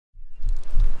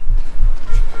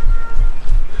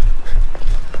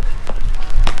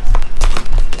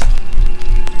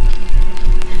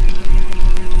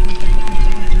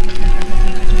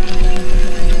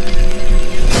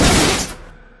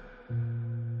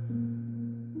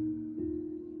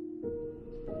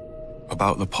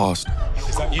about the past.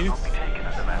 Is that you?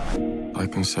 I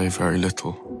can say very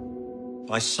little.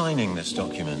 By signing this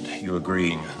document, you're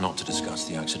agreeing not to discuss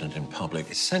the accident in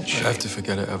public. Essentially, I have to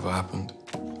forget it ever happened,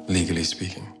 legally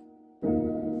speaking.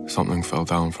 Something fell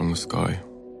down from the sky,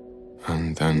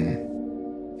 and then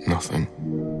nothing.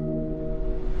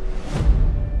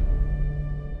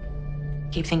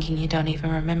 Keep thinking you don't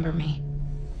even remember me.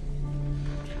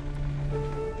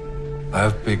 I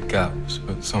have big gaps,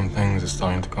 but some things are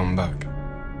starting to come back.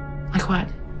 Like what?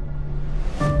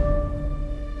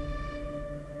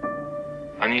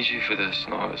 I need you for this,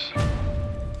 Nars.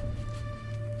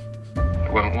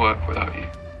 It won't work without you.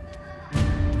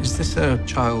 Is this a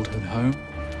childhood home?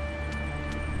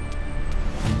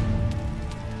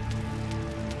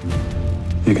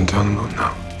 You can turn them on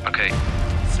now. Okay.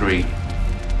 3.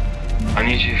 I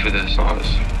need you for this,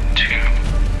 Nars. 2.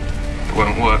 It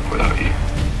won't work without you.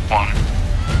 1.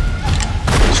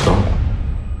 Stop.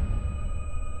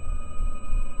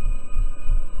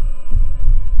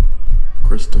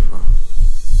 Christopher.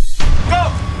 Go!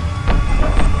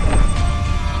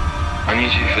 I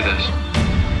need you for this.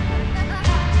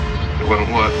 It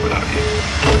won't work without you.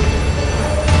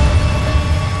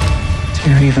 Do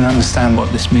you even understand what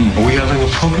this means? Are we having a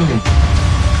problem?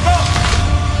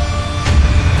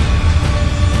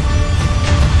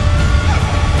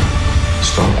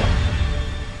 Stop.